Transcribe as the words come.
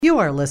You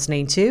are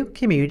listening to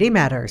Community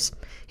Matters.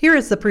 Here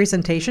is the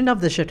presentation of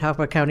the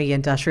Chautauqua County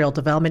Industrial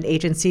Development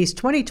Agency's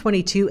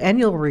 2022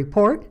 annual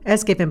report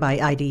as given by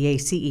IDA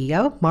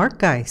CEO Mark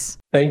Geise.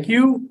 Thank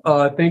you.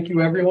 Thank you,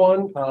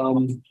 everyone.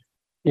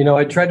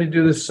 I try to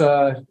do this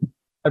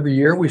every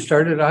year. We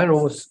started, I don't know,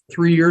 it was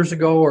 3 years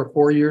ago or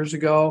 4 years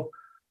ago,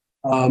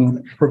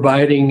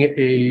 providing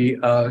a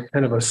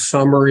kind of a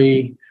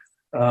summary,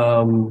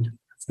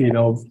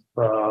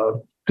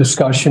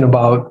 discussion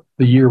about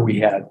the year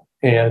we had.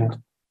 And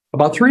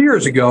about 3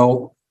 years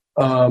ago,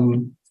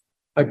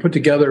 I put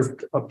together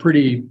a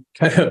pretty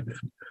kind of,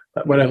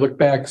 when I look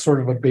back, sort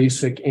of a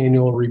basic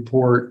annual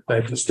report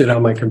that I just did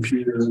on my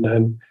computer. And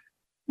then,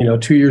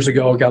 2 years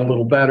ago, it got a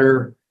little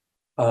better.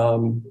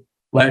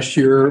 Last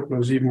year it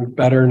was even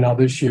better. Now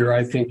this year,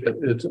 I think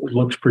it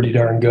looks pretty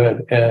darn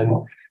good. And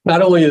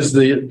not only does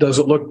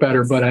it look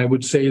better, but I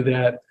would say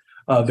that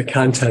the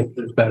content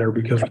is better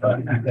because of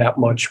that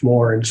much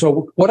more. And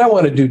so what I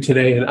want to do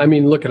today, and I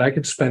mean, look, I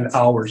could spend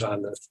hours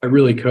on this. I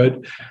really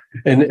could.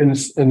 And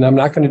I'm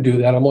not going to do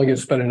that. I'm only going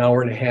to spend an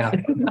hour and a half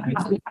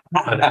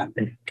on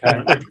it.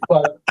 Okay.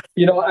 But,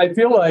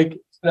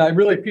 I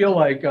really feel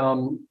like,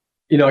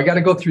 I got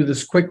to go through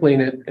this quickly,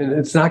 and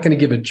it's not going to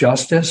give it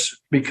justice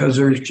because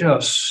there's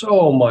just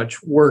so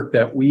much work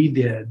that we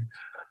did.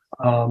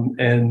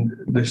 And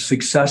the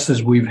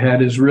successes we've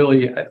had is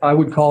really, I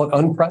would call it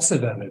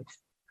unprecedented.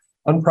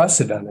 And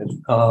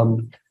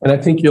I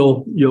think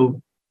you'll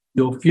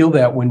feel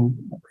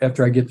that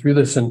after I get through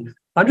this. And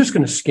I'm just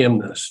going to skim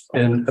this,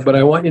 but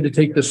I want you to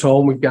take this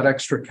home. We've got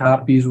extra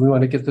copies. We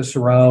want to get this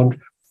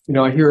around.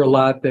 I hear a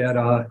lot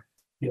that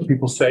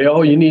people say,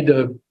 "Oh, you need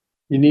to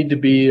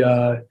be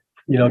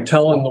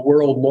telling the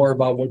world more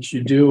about what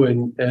you do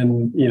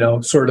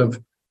and sort of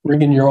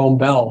ringing your own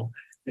bell."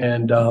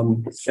 And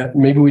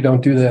maybe we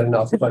don't do that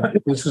enough, but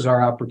this is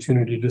our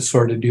opportunity to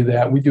sort of do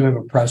that. We do have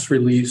a press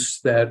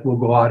release that will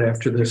go out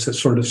after this that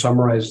sort of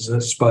summarizes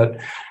this. But,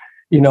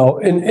 in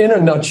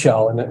a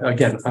nutshell, and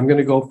again, I'm going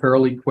to go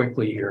fairly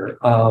quickly here.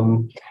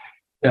 And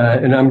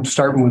I'm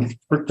starting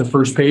with the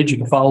first page. You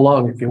can follow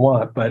along if you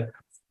want. But,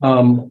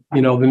 the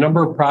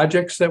number of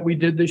projects that we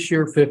did this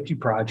year, 50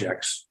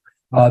 projects.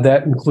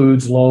 That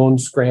includes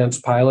loans, grants,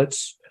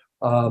 pilots.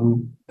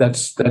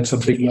 That's a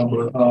big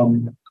number.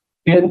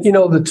 And,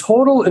 the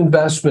total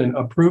investment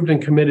approved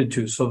and committed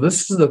to. So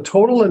this is the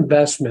total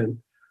investment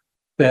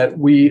that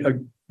we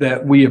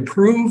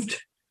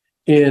approved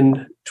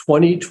in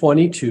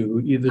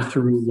 2022, either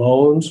through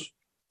loans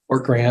or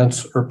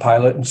grants or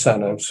pilot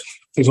incentives,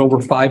 is over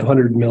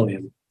 $500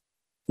 million.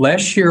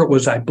 Last year,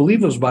 I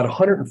believe it was about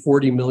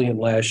 $140 million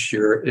last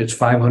year.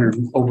 It's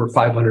over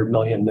 $500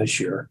 million this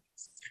year.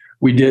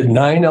 We did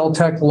 9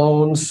 LTEC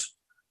loans.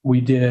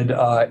 We did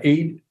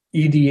 8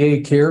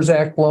 EDA CARES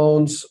Act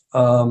loans.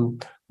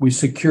 We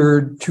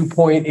secured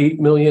 $2.8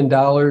 million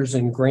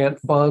in grant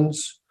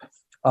funds.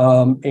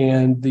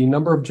 And the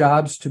number of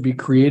jobs to be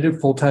created,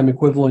 full-time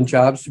equivalent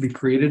jobs to be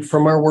created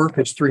from our work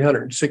is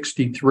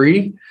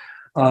 363.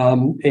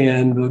 And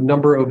the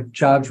number of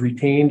jobs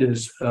retained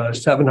is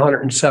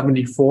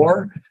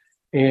 774.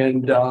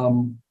 And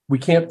we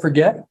can't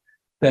forget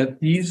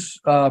that these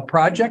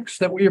projects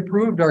that we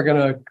approved are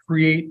going to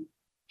create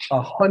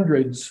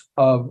hundreds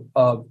of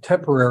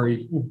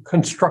temporary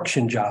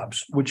construction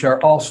jobs, which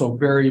are also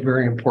very,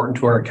 very important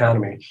to our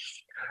economy.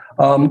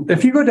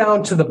 If you go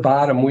down to the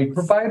bottom, we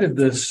provided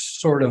this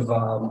sort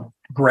of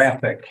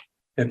graphic,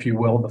 if you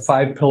will, the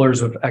 5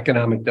 pillars of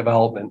economic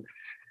development.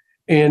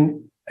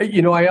 And,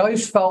 I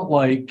always felt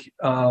like,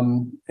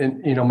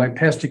 my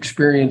past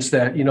experience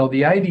that,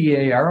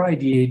 our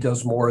IDA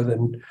does more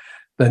than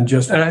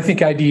just, and I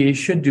think IDA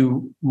should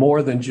do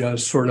more than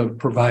just sort of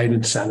provide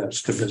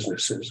incentives to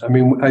businesses. I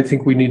mean, I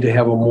think we need to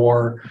have a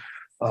more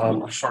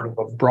sort of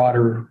a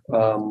broader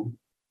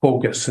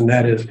focus, and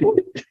that is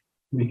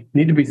we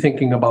need to be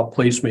thinking about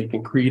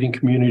placemaking, creating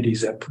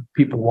communities that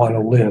people want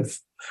to live,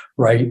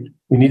 right?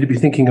 We need to be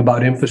thinking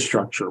about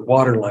infrastructure,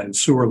 water lines,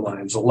 sewer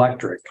lines,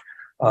 electric.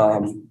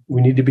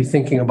 We need to be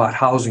thinking about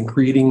housing,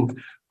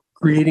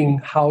 creating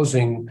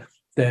housing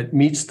that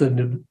meets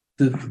the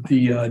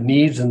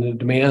needs and the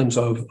demands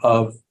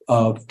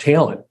of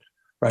talent,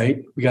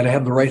 right? We got to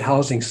have the right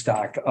housing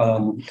stock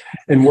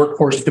and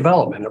workforce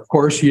development. Of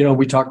course,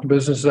 we talk to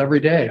businesses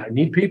every day. I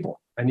need people.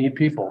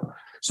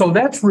 So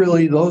that's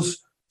really those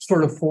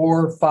sort of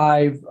 4 or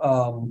 5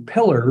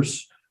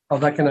 pillars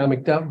of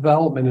economic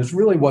development is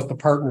really what the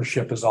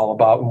partnership is all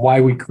about and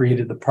why we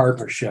created the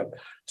partnership,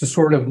 to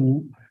sort of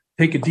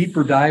take a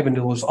deeper dive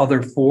into those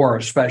other 4,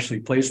 especially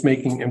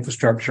placemaking,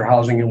 infrastructure,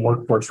 housing, and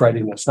workforce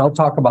readiness. And I'll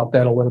talk about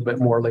that a little bit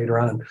more later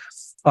on.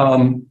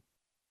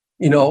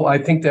 I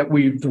think that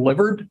we've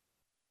delivered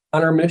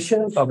on our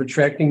mission of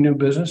attracting new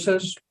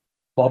businesses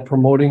while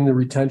promoting the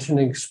retention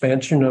and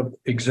expansion of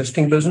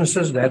existing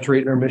businesses. That's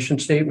right in our mission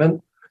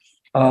statement.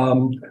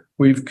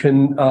 We've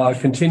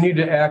continued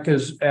to act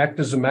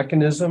as a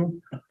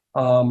mechanism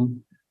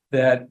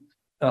that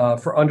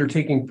for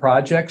undertaking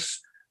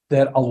projects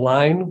that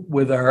align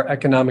with our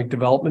economic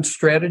development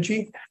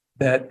strategy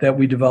that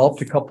we developed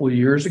a couple of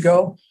years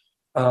ago.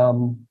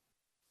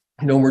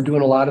 We're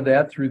doing a lot of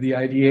that through the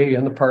IDA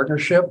and the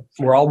partnership.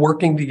 We're all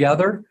working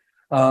together.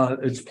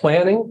 It's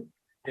planning.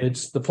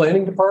 It's the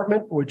planning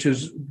department, which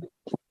is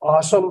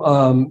awesome.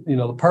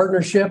 The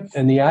partnership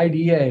and the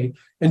IDA.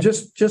 And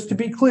just to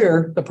be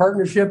clear, the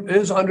partnership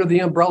is under the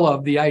umbrella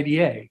of the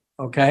IDA.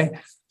 Okay.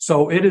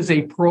 So it is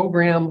a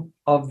program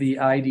of the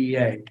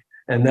IDA.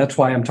 And that's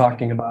why I'm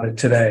talking about it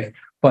today.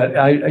 But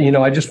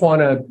I just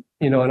want to,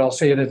 and I'll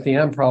say it at the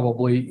end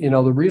probably,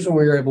 the reason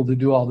we were able to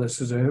do all this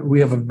is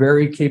we have a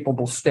very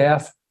capable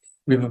staff.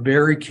 We have a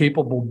very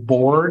capable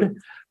board.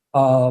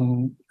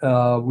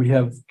 We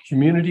have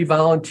community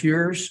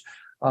volunteers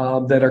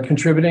that are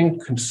contributing,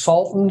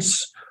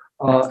 consultants,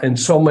 and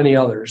so many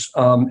others.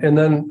 And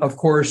then, of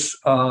course,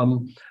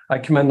 I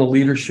commend the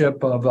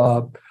leadership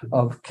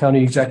of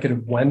County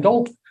Executive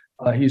Wendell.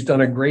 He's done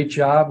a great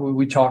job.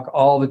 We talk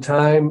all the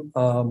time,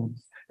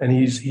 and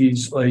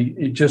he's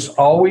like just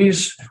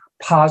always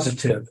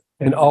positive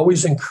and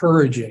always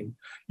encouraging.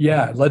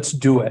 Yeah, let's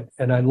do it.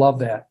 And I love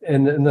that.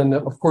 And then,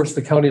 of course,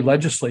 the county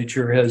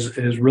legislature has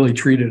really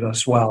treated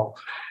us well.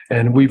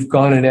 And we've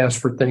gone and asked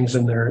for things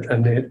in there,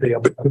 and they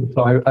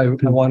so I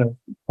want to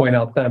point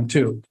out them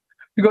too.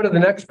 You go to the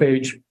next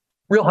page,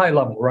 real high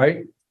level,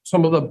 right?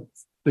 Some of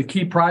the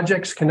key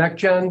projects,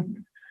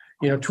 ConnectGen,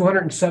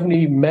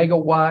 270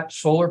 megawatt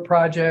solar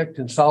project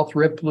in South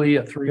Ripley,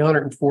 a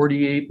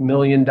 $348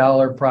 million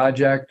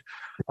project.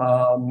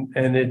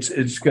 And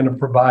it's going to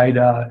provide,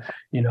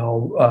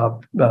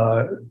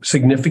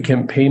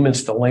 significant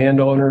payments to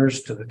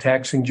landowners, to the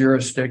taxing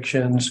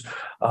jurisdictions,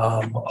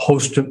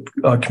 host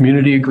a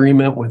community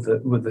agreement with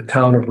the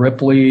town of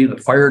Ripley, the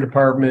fire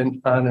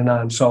department, on and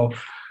on. So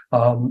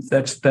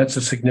that's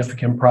a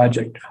significant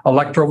project.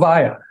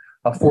 Electrovia,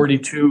 a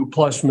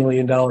 $42+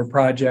 million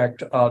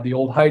project, the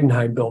old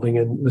Heidenheim building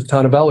in the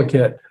town of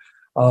Ellicott.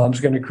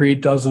 Is going to create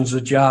dozens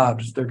of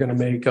jobs. They're going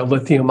to make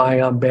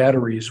lithium-ion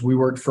batteries. We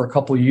worked for a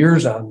couple of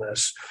years on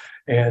this,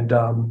 and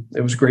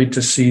it was great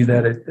to see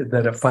that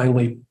it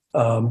finally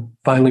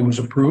was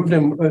approved.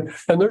 And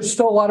there's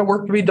still a lot of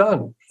work to be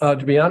done. To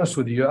be honest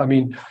with you, I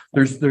mean,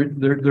 there's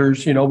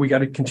we got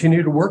to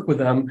continue to work with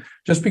them.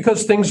 Just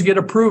because things get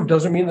approved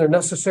doesn't mean they're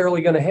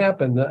necessarily going to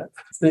happen.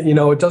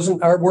 It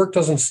doesn't. Our work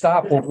doesn't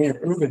stop when we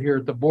approve it here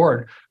at the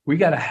board. We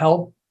got to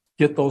help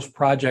get those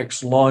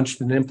projects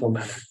launched and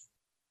implemented.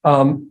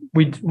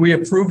 We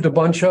approved a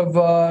bunch of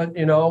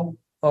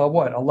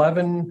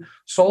 11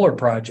 solar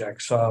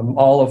projects,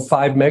 all of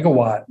 5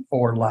 megawatt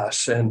or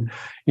less, and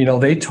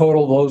they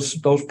total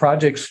those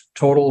projects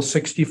total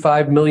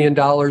 $65 million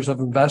of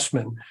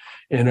investment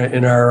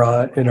in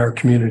our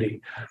community.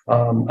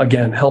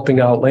 Again, helping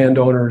out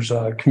landowners,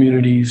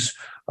 communities,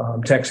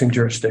 taxing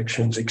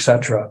jurisdictions,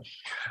 etc.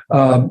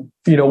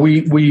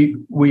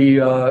 We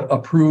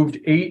approved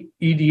 8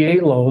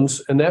 EDA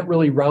loans, and that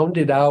really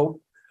rounded out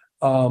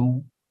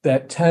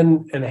that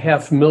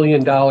 $10.5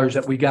 million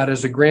that we got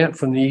as a grant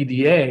from the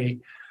EDA,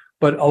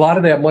 but a lot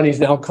of that money is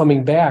now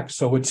coming back.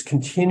 So it's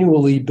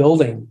continually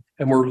building,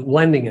 and we're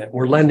lending it.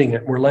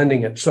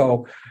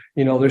 So,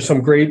 there's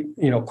some great,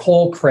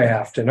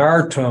 Coalcraft and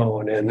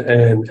Artone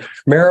and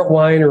Merritt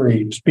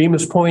Wineries,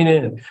 Bemis Point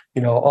Inn,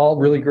 all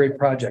really great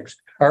projects.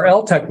 Our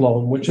LTEC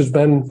loan, which has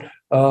been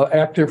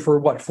active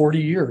for 40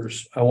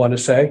 years, I want to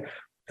say,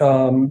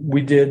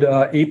 we did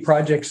 8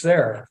 projects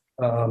there,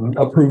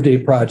 approved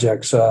 8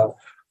 projects.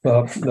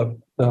 The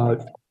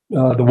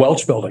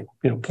Welch Building,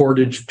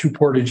 Portage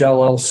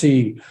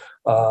LLC,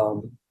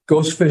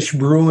 Ghostfish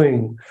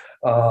Brewing,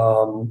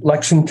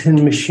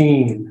 Lexington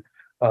Machine,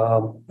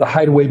 the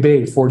Hideaway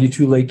Bay,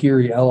 42 Lake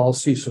Erie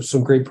LLC. So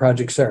some great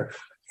projects there.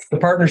 The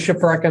Partnership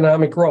for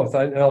Economic Growth,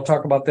 and I'll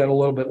talk about that a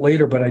little bit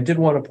later, but I did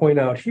want to point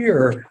out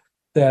here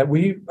that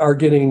we are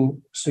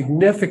getting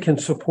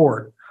significant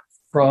support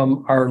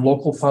from our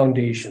local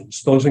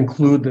foundations. Those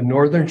include the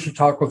Northern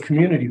Chautauqua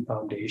Community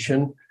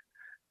Foundation,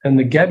 and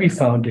the Gebby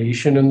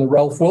Foundation and the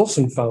Ralph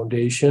Wilson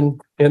Foundation,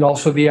 and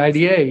also the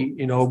IDA.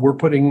 We're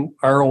putting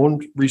our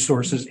own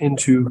resources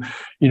into,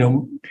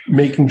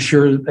 making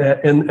sure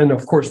that, and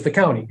of course the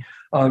county,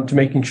 to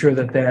making sure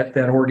that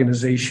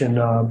organization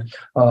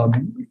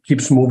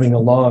keeps moving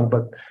along.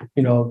 But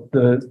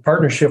the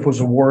partnership was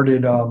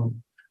awarded over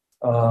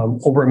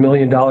 $1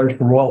 million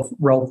from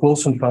Ralph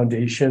Wilson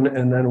Foundation,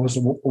 and then it was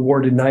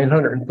awarded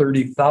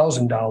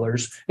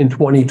 $930,000 in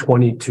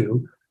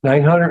 2022.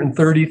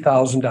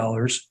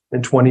 $930,000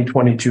 in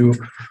 2022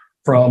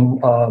 from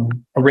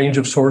a range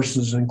of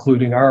sources,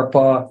 including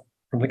ARPA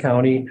from the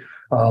county,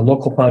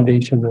 local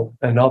foundation,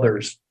 and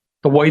others.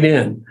 The White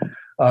Inn,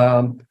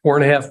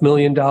 $4.5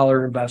 million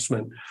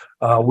investment.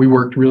 We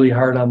worked really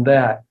hard on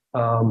that,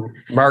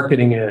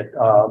 marketing it,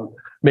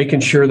 making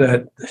sure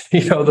that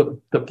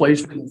the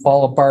place didn't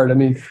fall apart. I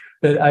mean,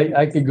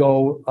 I could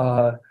go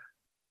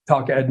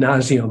talk ad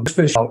nauseum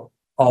about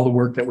all the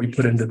work that we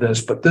put into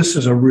this, but this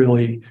is a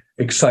really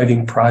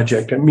exciting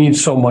project. It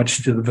means so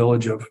much to the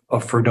village of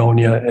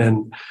Fredonia,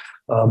 and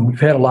we've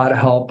had a lot of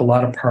help, a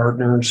lot of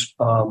partners.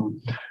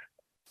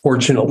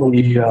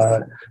 Fortunately,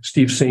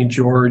 Steve St.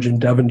 George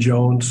and Devin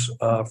Jones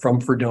from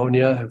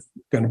Fredonia have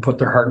going to put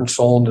their heart and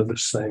soul into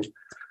this thing.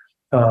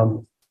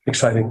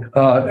 Exciting.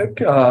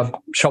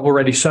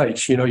 Shovel-ready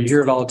sites. You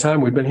hear it all the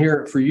time. We've been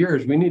hearing it for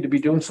years. We need to be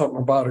doing something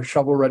about our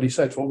shovel-ready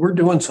sites. Well, we're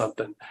doing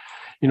something.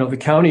 The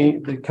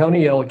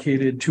county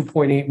allocated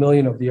 $2.8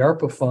 million of the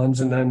ARPA funds,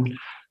 and then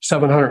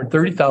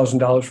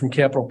 $730,000 from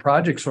capital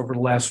projects over the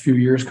last few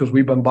years, because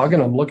we've been bugging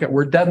them.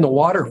 We're dead in the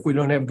water if we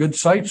don't have good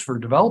sites for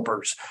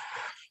developers.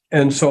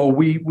 And so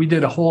we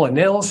did a whole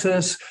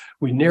analysis.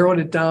 We narrowed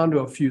it down to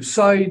a few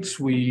sites.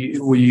 We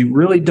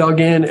really dug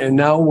in, and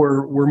now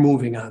we're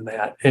moving on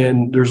that.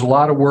 And there's a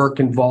lot of work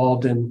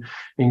involved in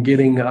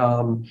getting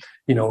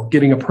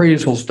getting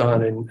appraisals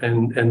done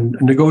and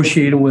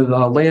negotiating with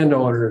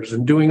landowners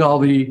and doing all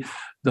the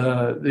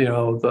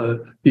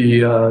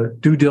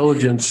due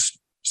diligence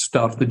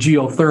stuff, the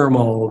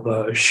geothermal,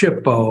 the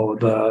SHPO,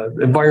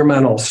 the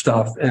environmental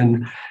stuff,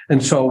 and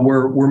so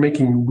we're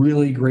making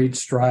really great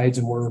strides,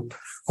 and we're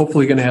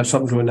hopefully going to have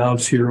something to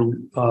announce here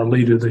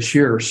later this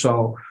year.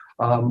 So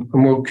and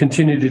we'll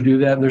continue to do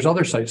that. And there's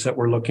other sites that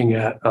we're looking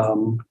at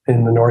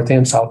in the North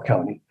and South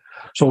County.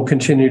 So we'll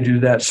continue to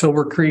do that.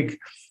 Silver Creek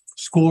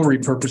School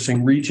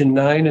Repurposing Region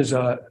 9 is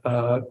a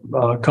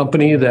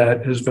company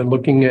that has been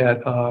looking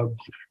at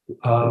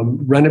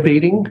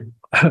renovating.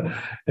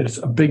 It's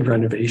a big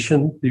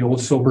renovation, the old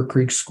Silver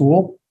Creek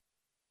School,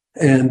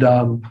 and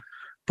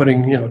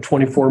putting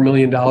 $24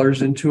 million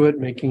into it,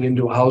 making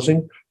into a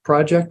housing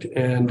project.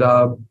 And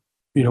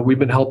we've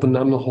been helping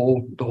them the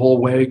whole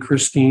way.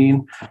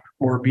 Christine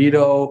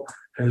Morbido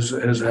has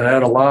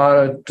had a lot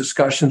of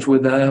discussions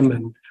with them,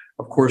 and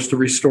of course the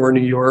Restore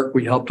New York,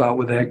 we helped out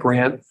with that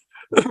grant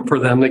for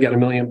them. They got $1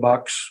 million,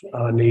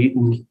 Nate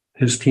and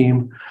his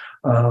team.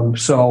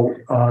 So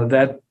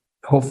that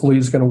hopefully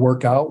is going to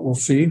work out. We'll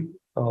see.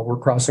 We're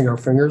crossing our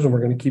fingers, and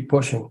we're going to keep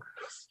pushing.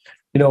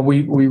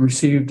 We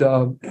received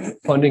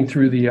funding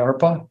through the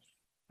ARPA.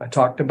 I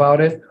talked about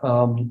it.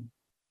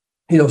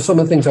 Some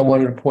of the things I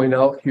wanted to point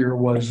out here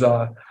was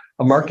a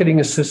marketing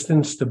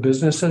assistance to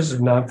businesses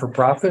and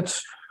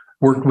non-for-profits.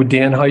 Worked with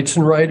Dan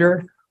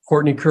Heitzenreiter,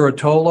 Courtney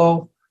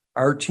Curatolo,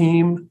 our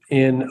team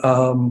in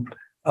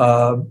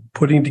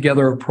putting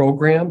together a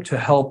program to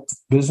help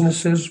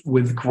businesses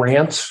with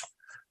grants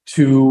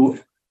to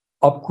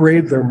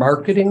upgrade their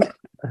marketing,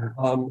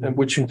 and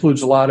which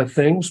includes a lot of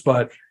things.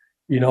 But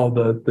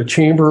the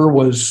chamber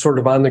was sort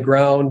of on the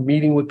ground,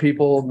 meeting with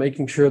people,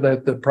 making sure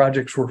that the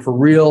projects were for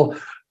real.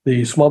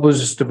 The Small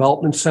Business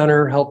Development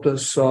Center helped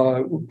us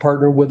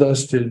partner with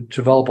us to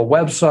develop a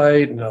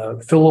website and a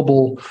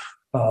fillable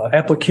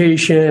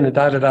application and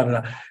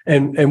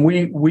And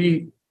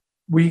we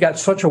got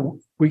such a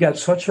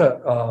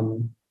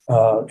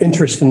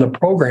interest in the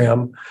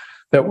program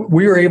that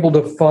we were able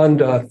to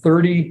fund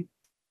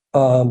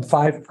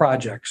 35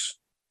 projects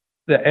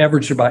that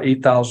averaged about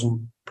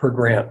 $8,000 per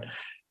grant.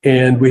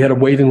 And we had a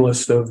waiting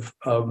list of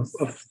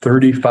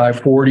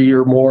 35, 40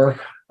 or more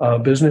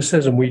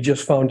businesses. And we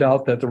just found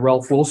out that the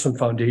Ralph Wilson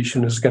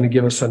Foundation is going to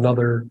give us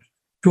another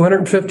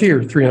 250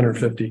 or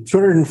 350?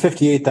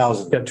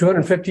 258,000. Yeah,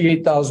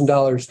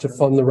 $258,000 to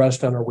fund the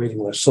rest on our waiting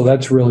list. So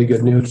that's really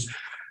good news.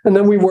 And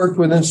then we worked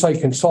with Insight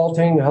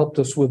Consulting, helped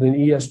us with an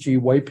ESG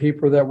white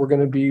paper that we're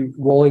going to be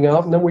rolling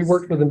out. And then we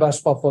worked with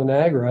Invest Buffalo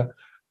Niagara.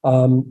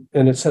 And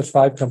it says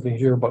 5 companies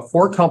here, but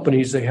 4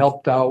 companies they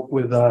helped out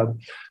with,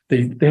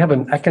 they have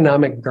an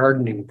economic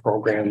gardening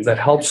program that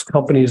helps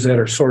companies that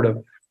are sort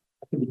of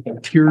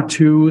tier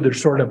 2. They're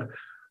sort of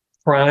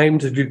primed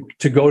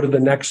to go to the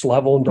next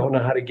level and don't know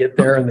how to get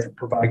there, and they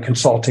provide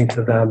consulting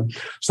to them.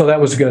 So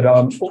that was good.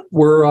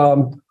 We're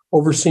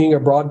overseeing a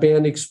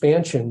broadband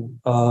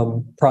expansion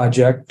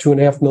project,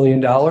 $2.5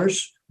 million.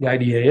 The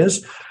idea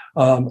is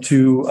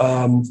to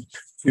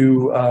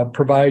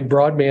provide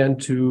broadband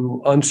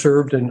to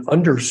unserved and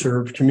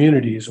underserved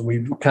communities. And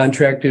we've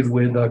contracted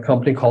with a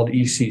company called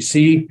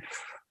ECC.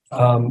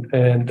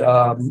 We're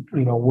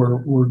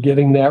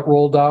getting that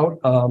rolled out.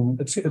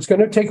 It's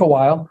going to take a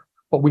while,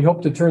 but we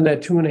hope to turn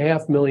that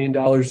 $2.5 million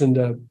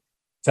into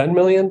 10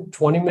 million,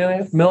 20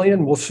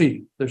 million. We'll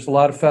see. There's a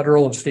lot of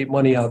federal and state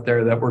money out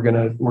there that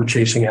we're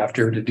chasing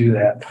after to do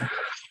that.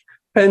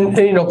 And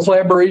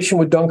collaboration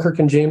with Dunkirk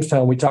and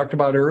Jamestown. We talked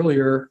about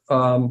earlier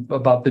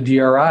about the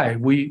DRI.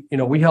 We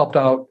helped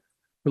out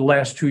the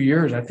last 2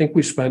 years. I think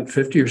we spent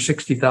 $50,000 or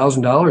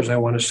 $60,000. I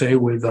want to say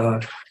with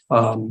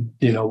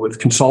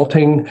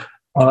consulting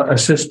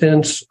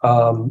assistance,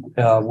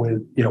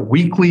 with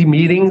weekly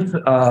meetings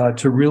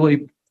to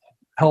really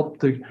help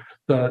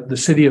the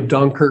city of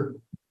Dunkirk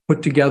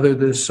put together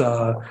this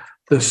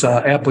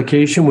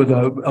application with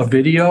a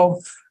video.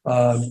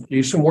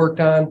 Jason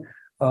worked on.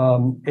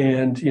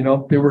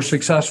 They were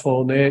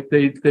successful, and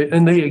they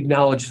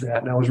acknowledged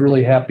that, and I was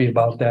really happy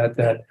about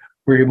that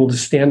we're able to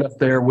stand up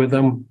there with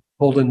them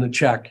holding the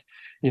check,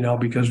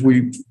 because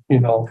and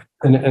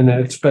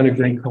it's been a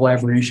great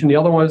collaboration. The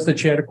other one is the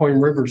Chautauqua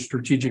River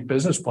Strategic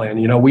Business Plan.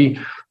 We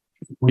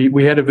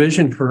had a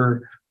vision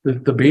for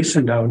the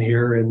basin down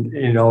here, and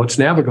it's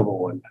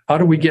navigable. And how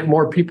do we get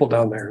more people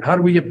down there? And how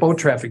do we get boat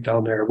traffic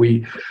down there?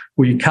 We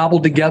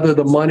cobbled together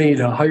the money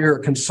to hire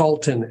a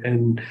consultant,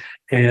 and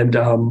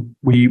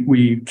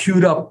we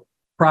queued up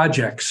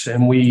projects,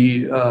 and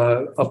we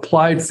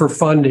applied for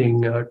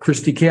funding.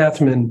 Christy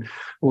Kathman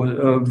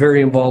was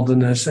very involved in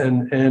this,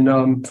 and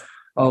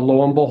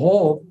lo and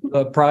behold,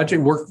 the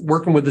project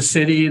working with the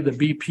city, the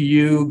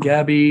BPU,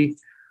 Gabby,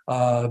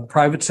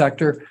 private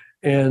sector.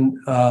 And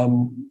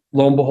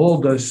lo and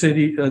behold, the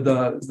city,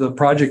 the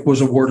project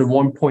was awarded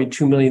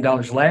 $1.2 million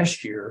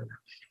last year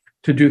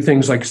to do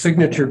things like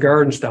signature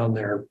gardens down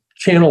there,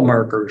 channel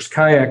markers,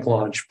 kayak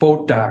launch,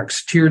 boat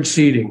docks, tiered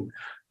seating,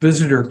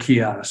 visitor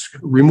kiosk,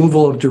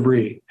 removal of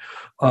debris.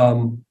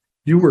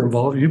 You were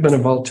involved. You've been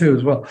involved too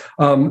as well.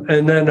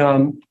 And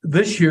then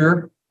this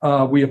year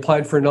we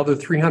applied for another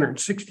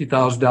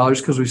 $360,000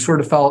 because we sort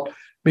of felt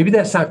maybe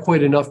that's not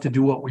quite enough to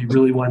do what we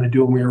really want to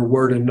do, and we were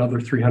awarded another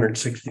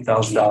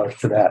 $360,000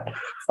 for that.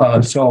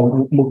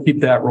 So we'll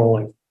keep that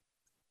rolling.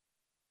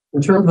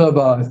 In terms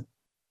of,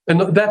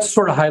 and that's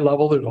sort of high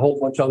level. There's a whole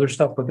bunch of other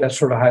stuff, but that's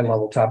sort of high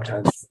level, top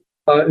 10.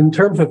 In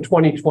terms of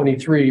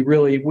 2023,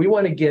 really, we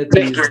want to get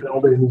these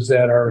buildings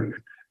that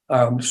are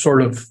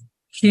sort of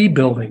key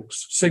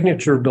buildings,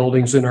 signature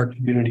buildings in our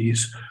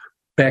communities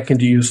back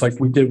into use, like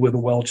we did with the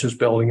Welch's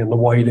building and the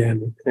White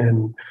Inn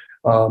and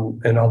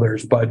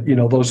others. But,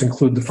 those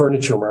include the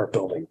Furniture Mart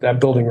building, that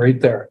building right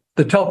there,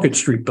 the Telkett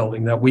Street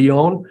building that we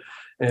own.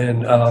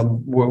 And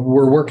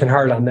we're working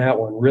hard on that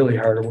one, really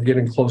hard. And we're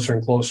getting closer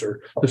and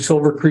closer. The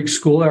Silver Creek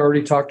School I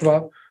already talked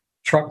about.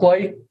 Truck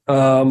Light,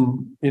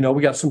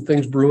 we got some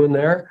things brewing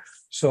there.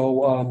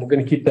 So we're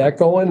going to keep that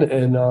going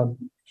and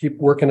keep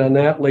working on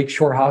that.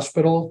 Lakeshore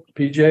Hospital,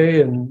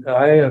 PJ and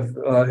I have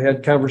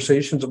had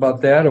conversations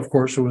about that. Of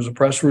course, there was a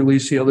press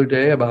release the other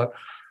day about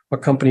a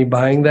company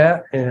buying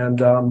that. And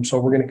so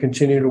we're going to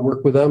continue to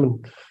work with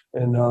them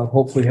and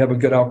hopefully have a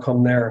good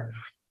outcome there.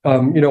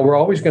 We're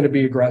always going to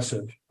be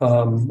aggressive.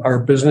 Our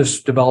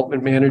business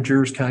development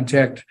managers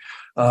contact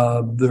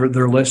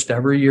their list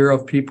every year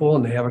of people,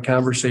 and they have a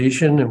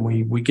conversation, and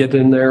we get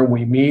in there,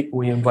 we meet,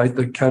 we invite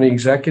the county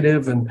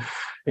executive, and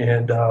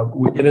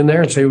we get in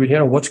there and say,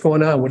 what's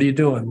going on? What are you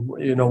doing?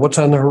 What's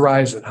on the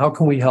horizon? How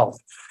can we help?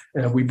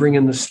 And we bring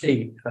in the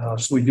state.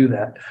 So we do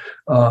that.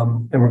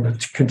 And we're going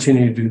to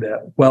continue to do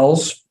that.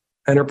 Wells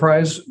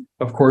Enterprise,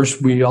 of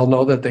course, we all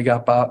know that they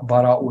got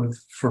bought out with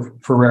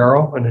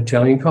Ferrero, an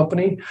Italian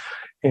company.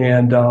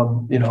 And,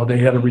 they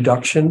had a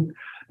reduction.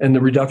 And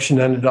the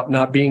reduction ended up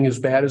not being as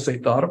bad as they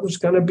thought it was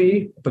going to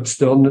be, but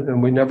still,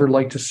 and we never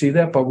like to see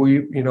that. But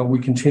we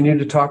continue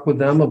to talk with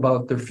them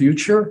about their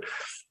future.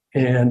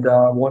 And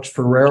once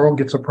Ferrero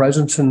gets a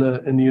presence in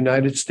the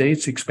United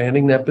States,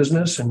 expanding that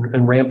business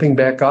and ramping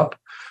back up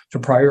to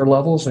prior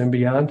levels and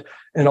beyond,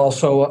 and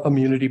also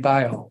Immunity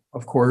Bio,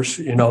 of course,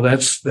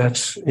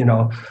 that's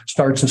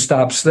starts and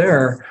stops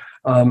there.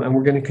 And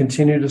we're going to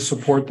continue to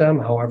support them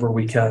however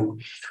we can.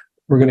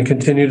 We're going to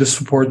continue to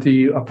support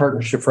the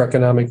Partnership for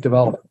Economic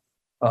Development.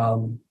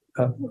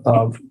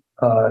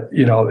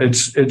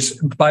 It's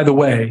by the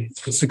way,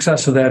 the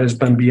success of that has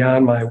been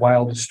beyond my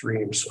wildest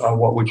dreams on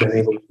what we've been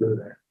able to do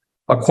there.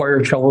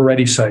 Acquire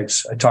shovel-ready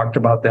sites. I talked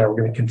about that. We're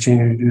going to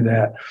continue to do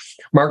that.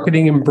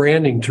 Marketing and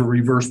branding to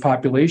reverse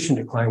population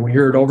decline. We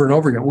hear it over and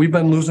over again. We've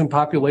been losing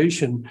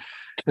population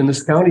in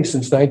this county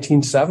since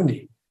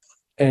 1970.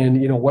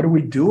 And, what do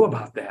we do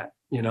about that?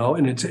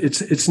 And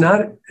it's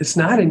not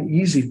an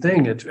easy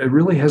thing. It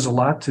really has a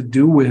lot to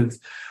do with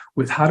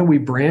how do we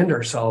brand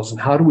ourselves and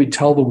how do we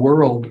tell the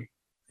world,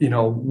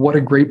 what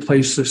a great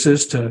place this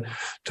is to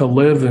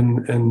live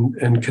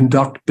and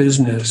conduct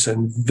business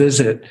and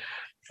visit,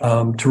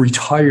 to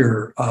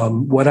retire,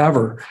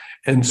 whatever.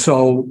 And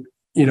so,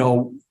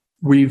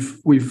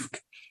 we've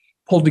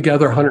pulled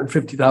together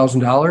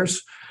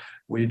 $150,000.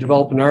 We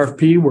developed an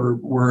RFP.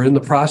 We're in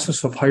the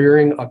process of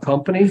hiring a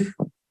company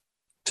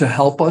to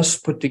help us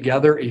put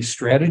together a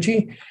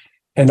strategy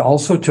and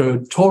also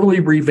to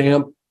totally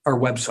revamp our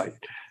website.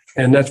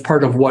 And that's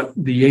part of what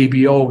the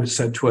ABO has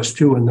said to us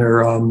too in their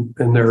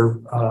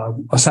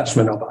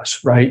assessment of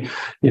us, right?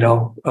 We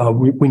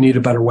need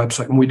a better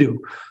website, and we do.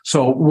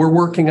 So we're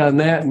working on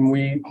that, and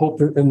we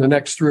hope in the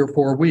next 3 or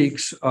 4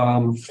 weeks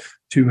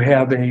to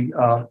have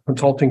a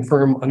consulting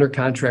firm under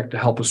contract to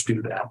help us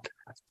do that.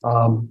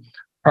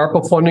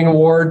 ARPA funding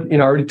award, I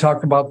already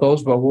talked about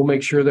those, but we'll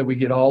make sure that we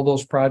get all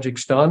those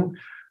projects done.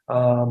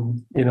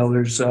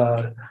 There's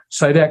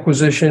site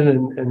acquisition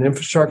and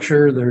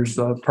infrastructure. There's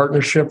the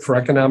Partnership for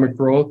Economic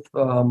Growth,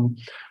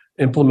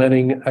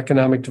 implementing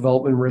economic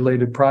development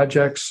related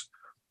projects,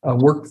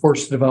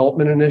 workforce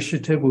development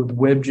initiative with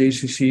WIB,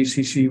 JCC,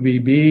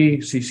 CCVB,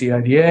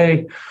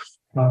 CCIDA.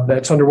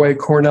 That's underway.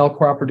 Cornell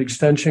Cooperative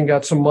Extension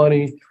got some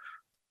money.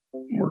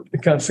 We're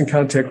in constant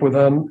contact with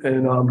them.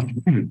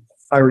 And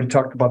I already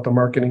talked about the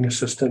marketing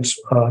assistance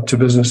to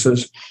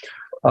businesses.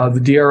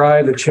 The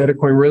DRI, the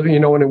Chautauqua River,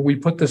 when we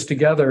put this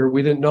together,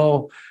 we didn't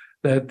know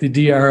that the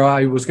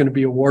DRI was going to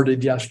be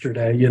awarded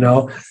yesterday,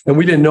 and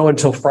we didn't know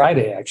until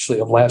Friday, actually,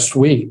 of last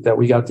week that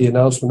we got the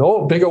announcement.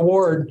 Oh, big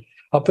award.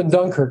 up in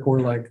Dunkirk, we're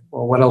like,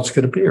 well, what else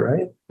could it be,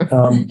 right?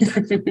 We'll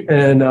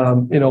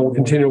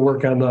continue to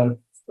work on the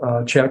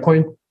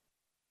Chautauqua.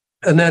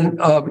 And then,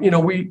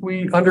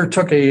 we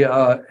undertook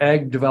a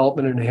ag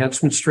development and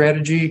enhancement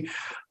strategy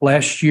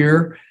last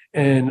year,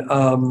 and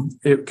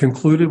it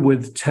concluded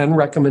with 10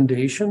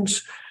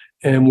 recommendations.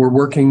 And we're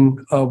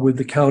working with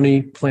the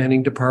county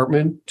planning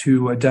department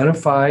to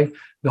identify.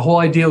 The whole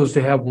idea was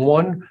to have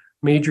one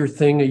major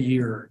thing a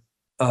year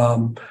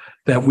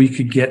that we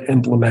could get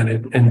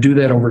implemented and do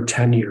that over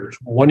 10 years,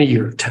 one a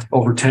year,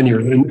 over 10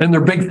 years. And they're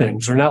big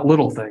things, they're not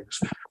little things.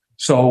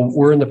 So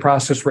we're in the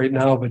process right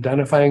now of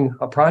identifying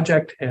a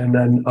project and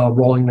then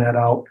rolling that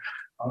out.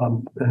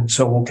 And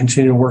so we'll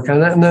continue to work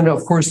on that. And then,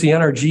 of course, the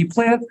NRG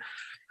plant,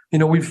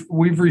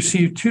 we've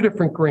received 2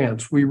 different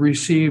grants. We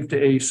received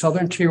a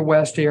Southern Tier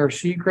West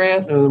ARC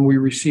grant, and then we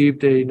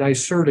received a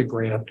NYSERDA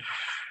grant.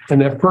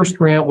 And that first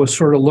grant was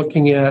sort of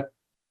looking at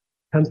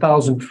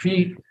 10,000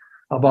 feet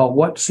about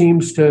what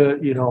seems to,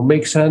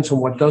 make sense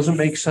and what doesn't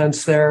make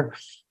sense there.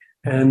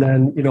 And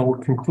then, we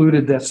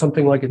concluded that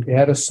something like a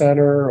data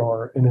center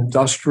or an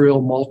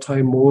industrial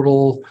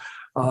multimodal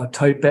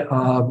type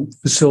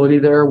facility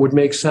there would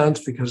make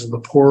sense because of the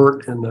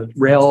port and the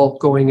rail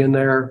going in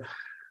there.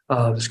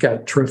 It's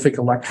got terrific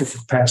electric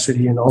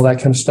capacity and all that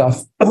kind of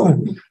stuff.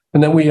 And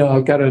then we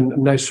got a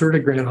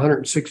NYSERDA grant,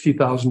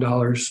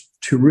 $160,000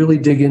 to really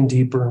dig in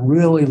deeper and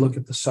really look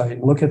at the site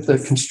and look at the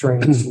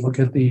constraints and look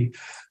at the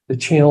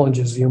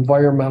challenges, the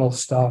environmental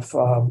stuff,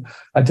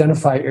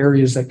 identify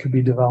areas that could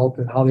be developed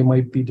and how they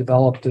might be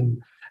developed,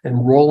 and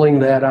rolling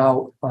that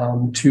out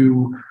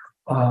to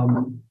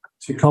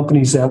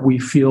companies that we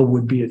feel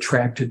would be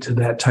attracted to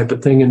that type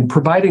of thing, and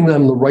providing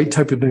them the right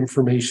type of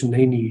information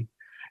they need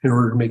in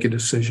order to make a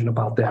decision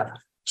about that.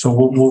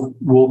 So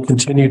we'll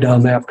continue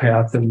down that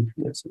path, and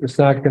it's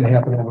not going to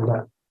happen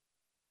overnight.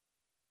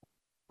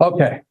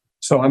 Okay,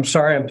 so I'm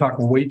sorry I'm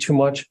talking way too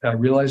much. I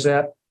realize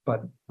that,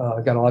 but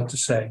I got a lot to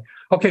say.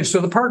 Okay, so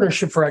the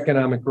Partnership for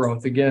Economic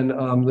Growth. Again,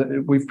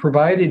 we've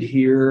provided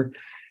here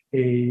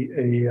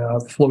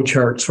a flow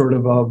chart sort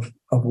of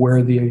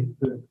where the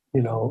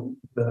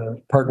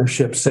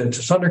partnership sits.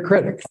 It's under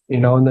critic,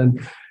 and then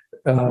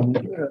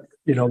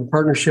the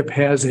partnership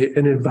has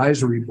an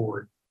advisory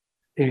board,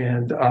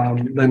 and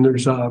then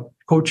there's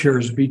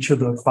co-chairs of each of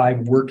the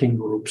 5 working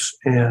groups,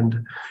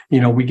 and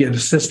we get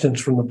assistance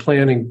from the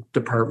planning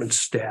department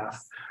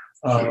staff.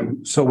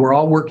 So we're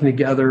all working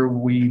together.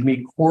 We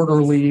meet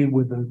quarterly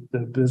with the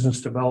business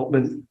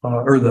development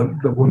or the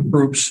work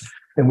groups,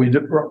 and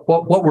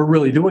what we're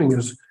really doing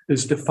is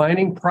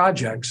defining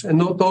projects, and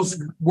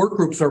those work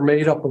groups are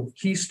made up of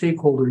key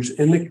stakeholders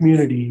in the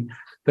community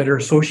that are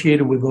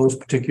associated with those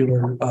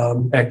particular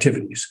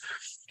activities,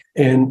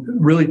 and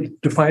really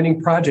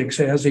defining projects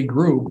as a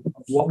group,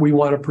 what we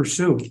want to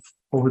pursue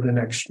over the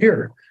next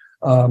year.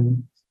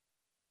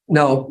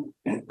 Now,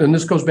 and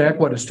this goes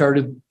back, it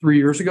started 4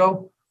 years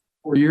ago,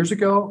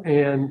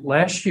 and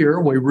last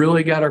year we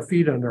really got our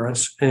feet under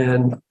us,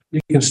 and you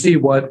can see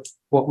what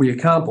we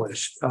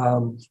accomplished.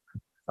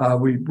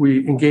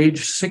 We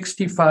engaged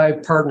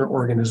 65 partner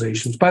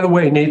organizations. By the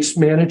way, Nate's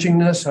managing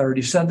this. I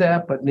already said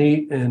that, but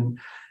Nate and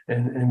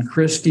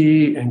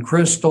Christy and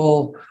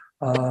Crystal,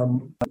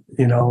 and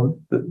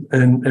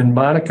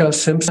Monica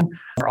Simpson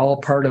are all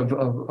part of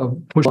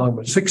push along.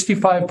 But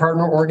 65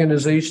 partner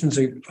organizations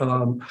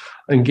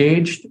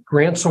engaged,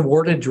 grants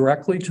awarded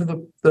directly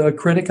to the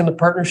critic and the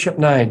partnership,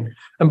 9.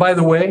 And by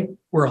the way,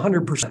 we're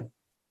 100%.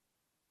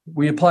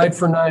 We applied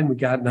for 9, we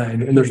got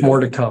 9, and there's more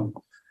to come.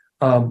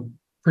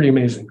 Pretty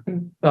amazing.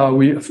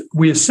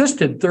 We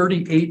assisted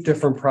 38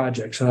 different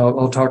projects, and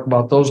I'll talk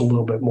about those a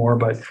little bit more,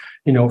 but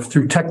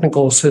through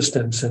technical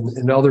assistance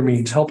and other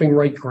means, helping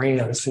write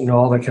grants,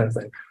 all that kind of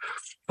thing.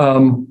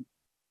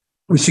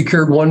 We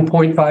secured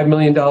 $1.5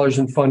 million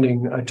in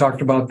funding. I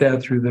talked about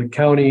that through the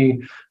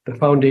county, the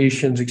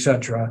foundations, et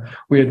cetera.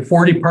 We had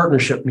 40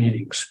 partnership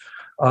meetings.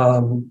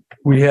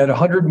 We had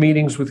 100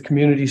 meetings with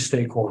community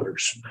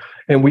stakeholders,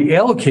 and we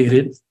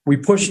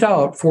pushed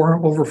out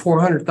over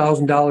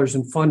 $400,000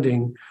 in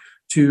funding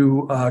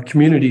to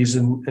communities,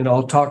 and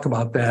I'll talk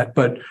about that.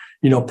 But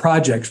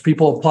projects,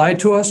 people applied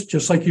to us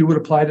just like you would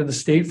apply to the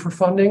state for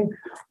funding.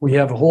 We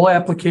have a whole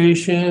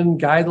application,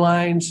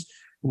 guidelines,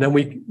 and then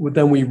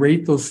we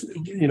rate those.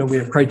 We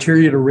have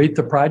criteria to rate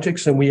the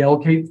projects, and we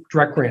allocate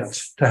direct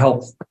grants to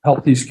help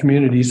these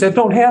communities that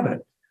don't have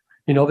it.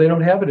 They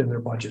don't have it in their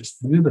budgets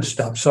to do this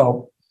stuff.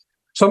 So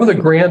some of the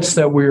grants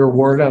that we were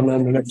awarded on the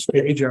next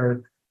page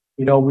are,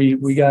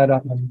 we got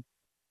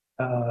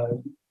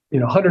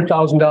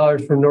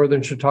 $100,000 from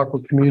Northern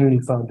Chautauqua Community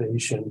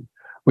Foundation.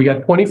 We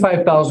got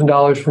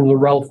 $25,000 from the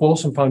Ralph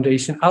Wilson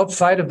Foundation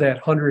outside of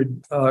that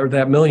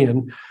 $100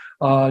 million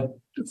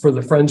for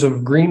the Friends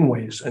of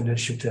Greenways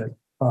initiative.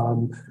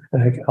 And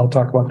I'll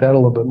talk about that a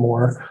little bit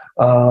more.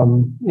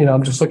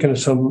 I'm just looking at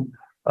some,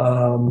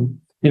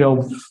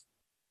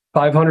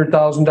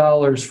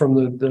 $500,000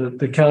 from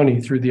the county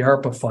through the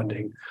ARPA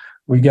funding.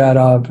 We got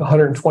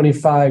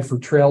 125 for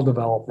trail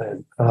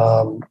development.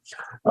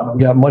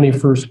 We got money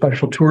for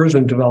special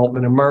tourism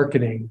development and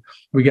marketing.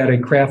 We got a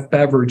craft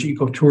beverage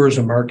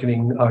ecotourism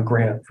marketing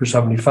grant for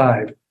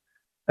 75.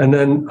 And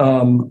then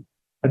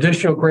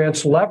additional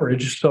grants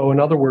leverage. So in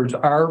other words,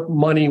 our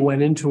money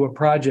went into a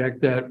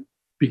project that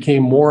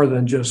became more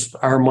than just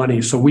our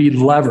money. So we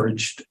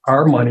leveraged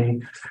our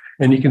money,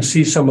 and you can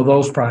see some of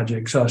those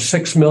projects.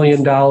 $6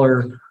 million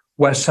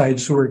West Side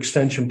Sewer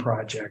Extension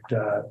project.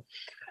 The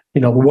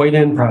White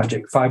Inn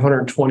project,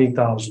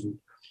 $520,000.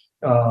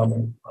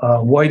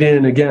 White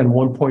Inn, again,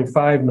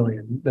 $1.5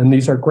 million. And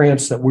these are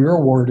grants that we were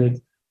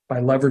awarded by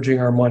leveraging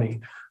our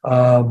money.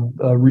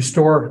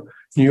 Restore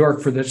New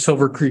York for the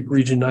Silver Creek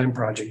Region 9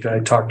 project that I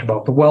talked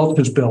about. The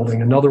Welch's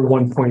building, another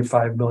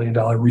 $1.5 million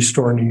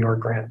Restore New York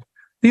grant.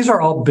 These are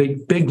all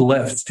big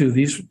lifts too.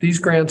 These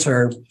grants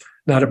are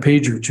not a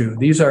page or two.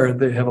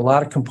 They have a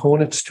lot of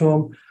components to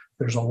them.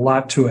 There's a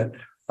lot to it.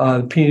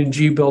 The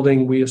P&G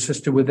building, we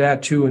assisted with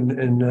that too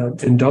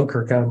in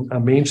Dunkirk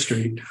on Main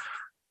Street.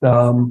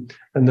 And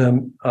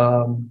then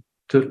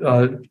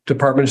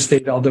Department of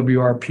State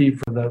LWRP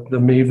for the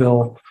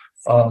Mayville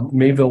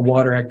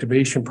Water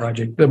Activation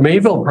Project. The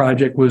Mayville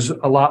project was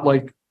a lot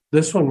like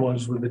this one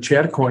was with the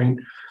Chautauqua.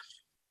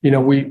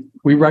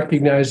 We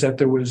recognized that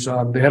there was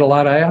they had a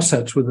lot of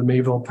assets with the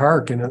Mayville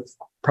Park, and it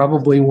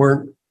probably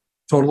weren't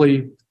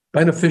totally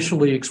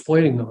beneficially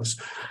exploiting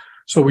those.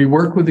 So we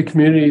worked with the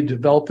community to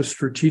develop a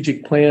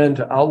strategic plan,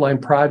 to outline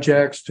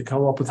projects, to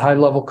come up with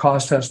high-level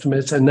cost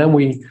estimates, and then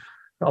we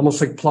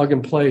almost like plug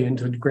and play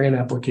into grant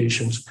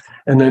applications.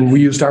 And then we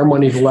used our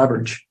money to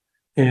leverage.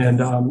 And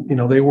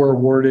they were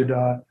awarded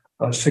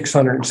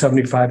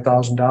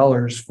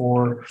 $675,000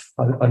 for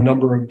a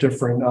number of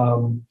different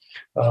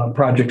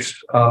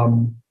projects,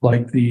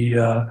 like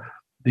the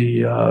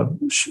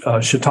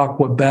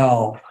Chautauqua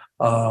Bell,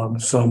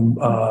 some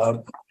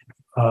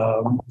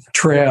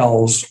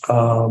trails.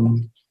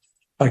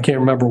 I can't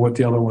remember what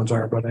the other ones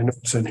are, but I know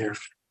it's in here.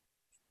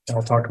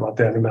 I'll talk about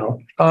that in a minute.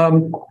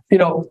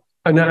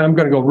 And then I'm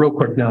going to go real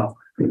quick now.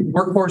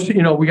 Workforce,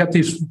 we got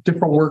these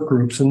different work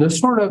groups, and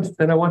this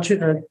and I want you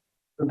to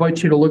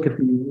invite you to look at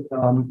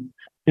the,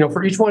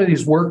 for each one of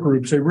these work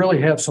groups, they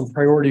really have some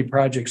priority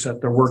projects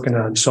that they're working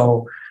on.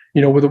 So,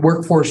 with the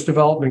workforce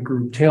development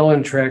group,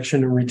 talent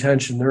attraction and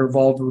retention, they're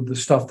involved with the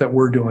stuff that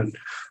we're doing,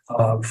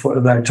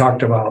 that I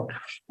talked about.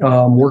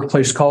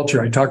 Workplace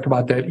culture, I talked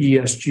about that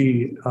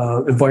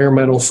ESG,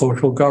 environmental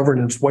social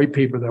governance white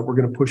paper that we're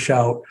going to push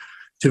out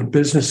to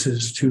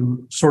businesses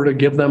to sort of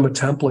give them a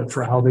template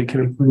for how they can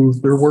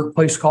improve their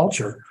workplace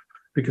culture,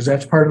 because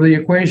that's part of the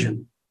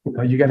equation.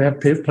 You got to have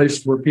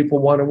places where people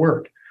want to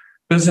work.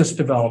 Business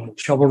development,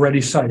 shovel-ready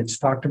sites,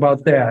 talked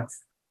about that.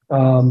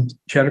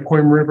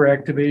 Chautauqua River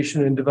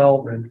activation and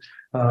development,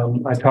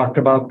 I talked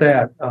about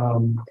that.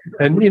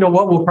 And you know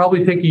what, we'll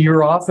probably take a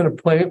year off and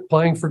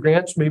applying for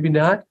grants, maybe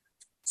not,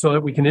 so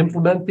that we can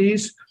implement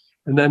these.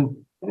 And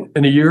then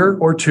in a year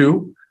or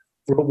two,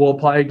 we'll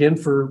apply again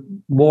for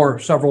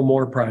several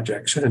more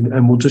projects,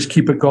 and we'll just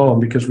keep it going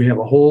because we have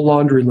a whole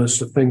laundry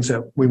list of things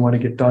that we want to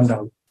get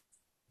done.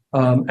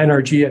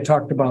 NRG, I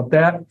talked about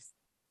that.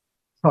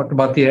 Talked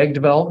about the ag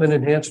development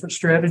enhancement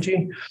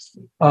strategy.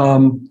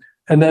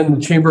 And then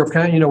the Chamber of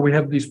Commerce, we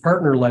have these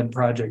partner-led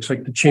projects,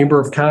 like the Chamber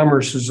of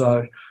Commerce is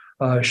a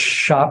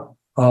shop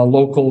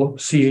local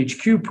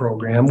CHQ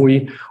program.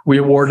 We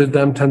awarded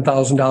them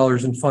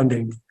 $10,000 in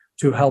funding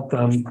to help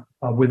them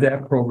with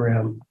that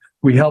program.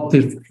 We helped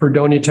the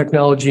Fredonia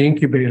Technology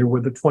Incubator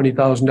with a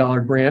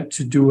 $20,000 grant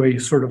to do a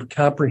sort of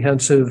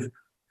comprehensive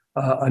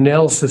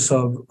analysis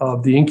of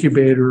the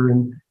incubator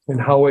and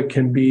how it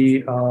can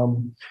be,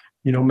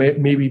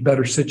 maybe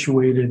better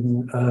situated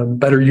and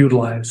better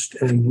utilized.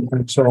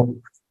 And so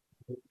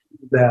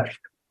that.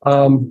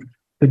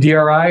 The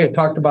DRI, I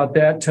talked about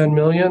that, $10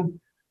 million.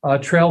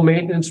 Trail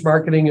maintenance,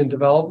 marketing, and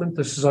development.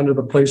 This is under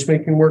the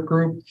placemaking work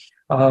group.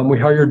 We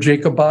hired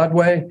Jacob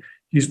Bodway.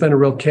 He's been a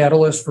real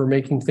catalyst for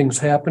making things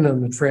happen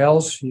on the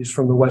trails. He's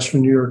from the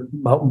Western New York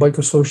Mountain Bike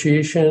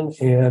Association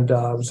and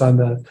was on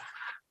the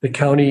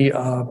county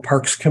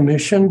Parks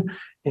Commission,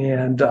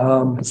 and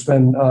it's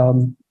been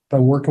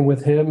working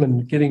with him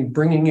and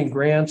bringing in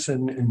grants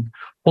and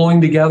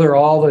pulling together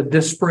all the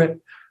disparate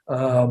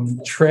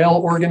trail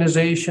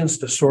organizations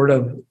to sort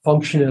of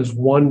function as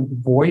one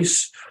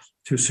voice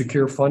to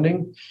secure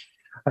funding.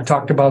 I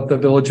talked about the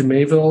Village of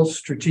Mayville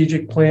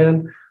strategic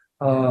plan.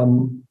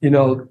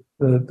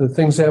 The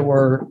things that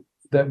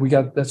we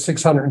got, that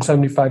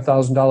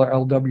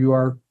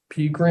 $675,000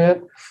 LWRP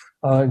grant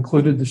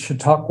included the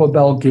Chautauqua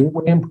Bell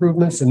Gateway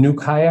improvements, a new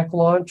kayak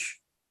launch,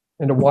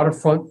 and a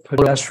waterfront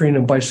pedestrian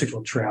and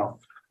bicycle trail.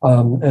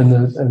 And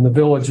the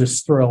village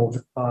is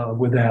thrilled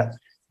with that.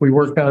 We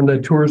worked on the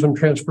tourism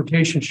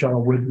transportation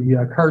shuttle with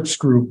the CARTS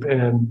group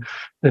and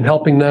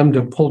helping them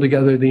to pull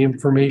together the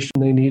information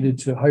they needed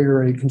to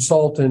hire a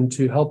consultant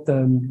to help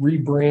them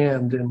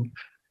rebrand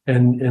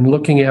and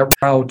looking at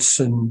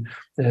routes, and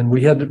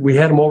we had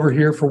them over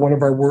here for one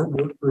of our work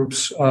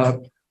groups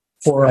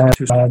for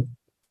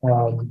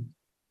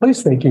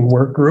placemaking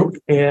work group,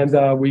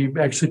 and we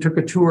actually took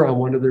a tour on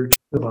one of their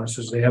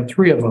buses. They have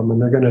 3 of them,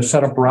 and they're going to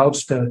set up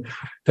routes to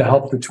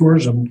help the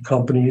tourism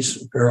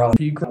companies or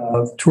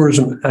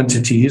tourism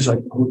entities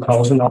like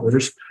hotels and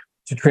others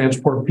to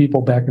transport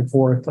people back and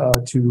forth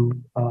to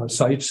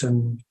sites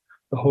and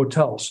the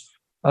hotels.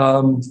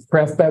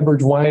 Craft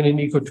beverage, wine, and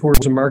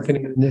ecotourism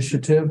marketing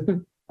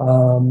initiative,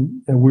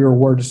 and we were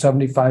awarded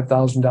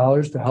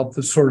 $75,000 to help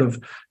this sort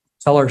of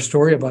tell our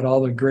story about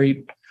all the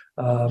great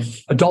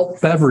adult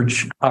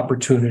beverage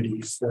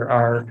opportunities there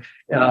are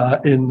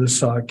in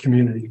this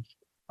community.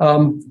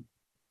 Some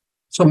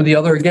of the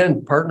other,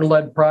 again,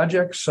 partner-led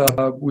projects,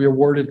 we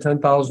awarded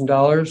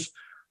 $10,000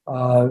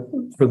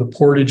 for the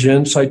Portage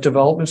Inn site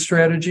development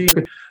strategy,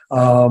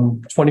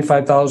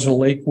 $25,000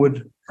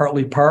 Lakewood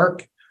Hartley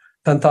Park,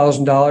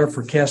 $10,000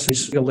 for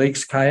Cascade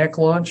Lakes kayak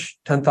launch,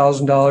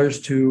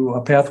 $10,000 to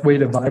a pathway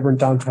to vibrant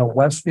downtown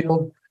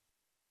Westfield.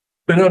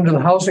 Been under the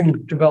housing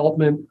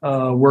development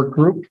work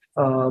group.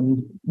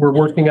 We're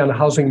working on a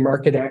housing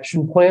market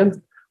action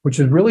plan, which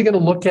is really going to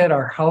look at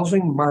our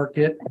housing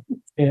market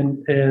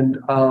and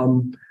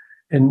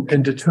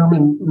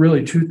determine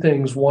really 2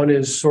 things. One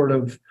is sort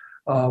of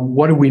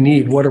what do we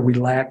need, what are we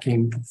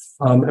lacking,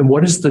 and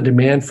what is the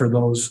demand for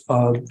those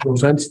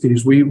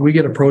entities. We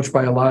get approached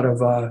by a lot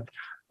of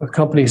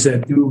companies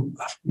that do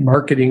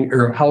marketing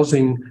or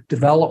housing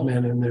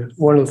development, and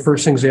one of the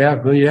first things they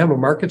have, well, you have a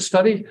market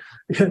study?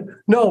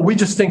 No, we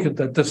just think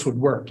that this would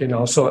work,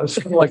 so it's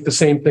sort of like the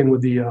same thing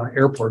with the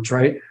airports,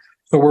 right?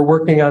 So we're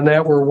working on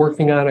that. We're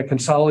working on a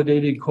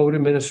consolidated code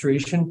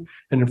administration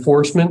and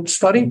enforcement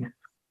study.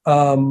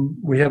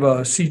 We have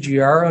a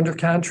CGR under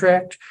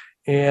contract,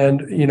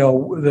 and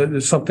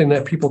there's something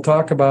that people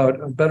talk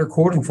about, better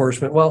code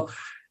enforcement. Well,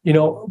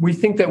 we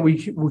think that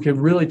we could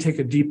really take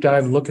a deep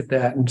dive and look at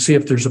that and see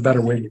if there's a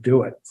better way to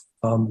do it.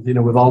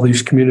 With all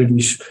these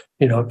communities,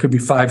 it could be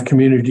 5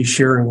 communities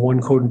sharing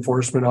one code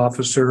enforcement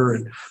officer,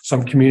 and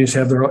some communities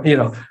have their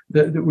own,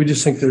 we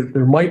just think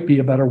there might be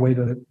a better way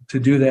to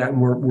do that. And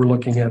we're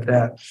looking at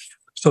that.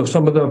 So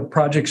some of the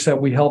projects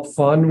that we helped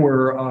fund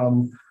were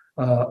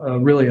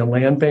really a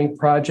land bank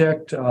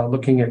project,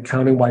 looking at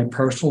countywide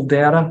parcel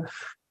data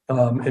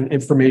and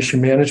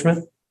information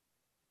management.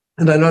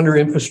 And then under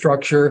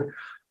infrastructure,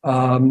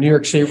 New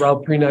York State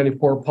Route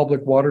 394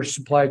 Public Water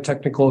Supply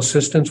Technical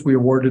Assistance, we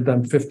awarded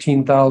them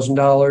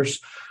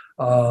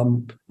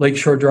 $15,000.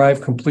 Lakeshore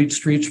Drive Complete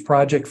Streets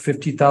Project,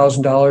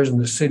 $50,000 in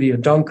the city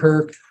of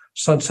Dunkirk.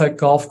 Sunset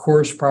Golf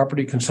Course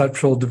Property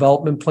Conceptual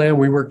Development Plan.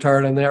 We worked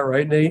hard on that,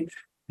 right, Nate?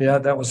 Yeah,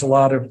 that was a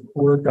lot of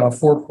work,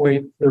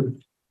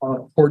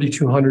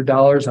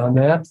 $4,200 on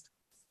that.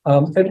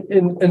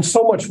 And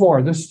so much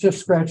more. This is just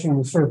scratching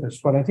the surface,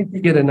 but I think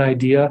you get an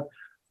idea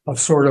of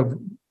sort of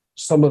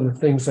some of the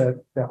things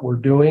that we're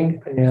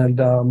doing, and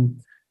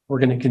we're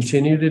going to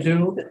continue to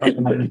do.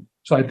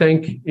 So I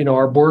think,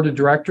 our board of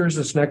directors,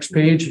 this next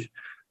page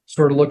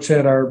sort of looks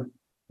at our,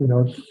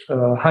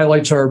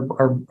 highlights our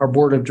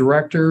board of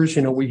directors.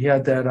 We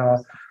had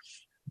that,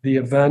 the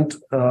event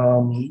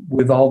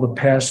with all the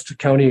past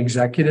county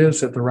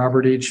executives at the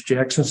Robert H.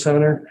 Jackson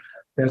Center.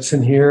 That's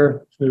in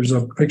here. There's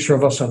a picture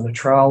of us on the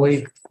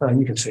trolley.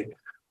 You can see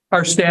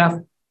our staff,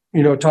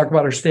 talk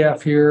about our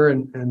staff here,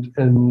 and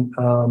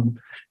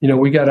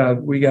we got a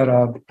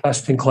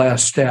best in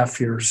class staff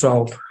here.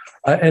 So,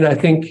 and I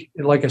think,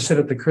 like I said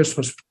at the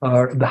Christmas,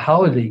 the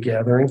holiday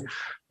gathering,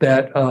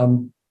 that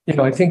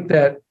I think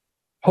that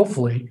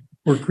hopefully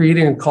we're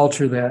creating a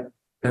culture that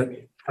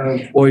our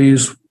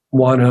employees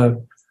want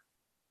to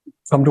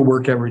come to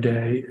work every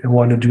day and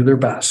want to do their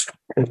best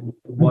and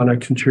want to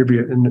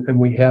contribute, and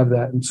we have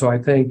that. And so I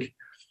think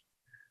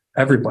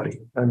everybody.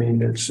 I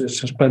mean, it's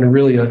just been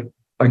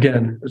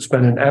it's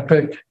been an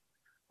epic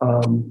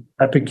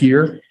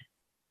year.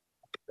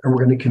 And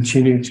we're going to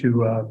continue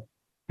to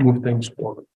move things forward.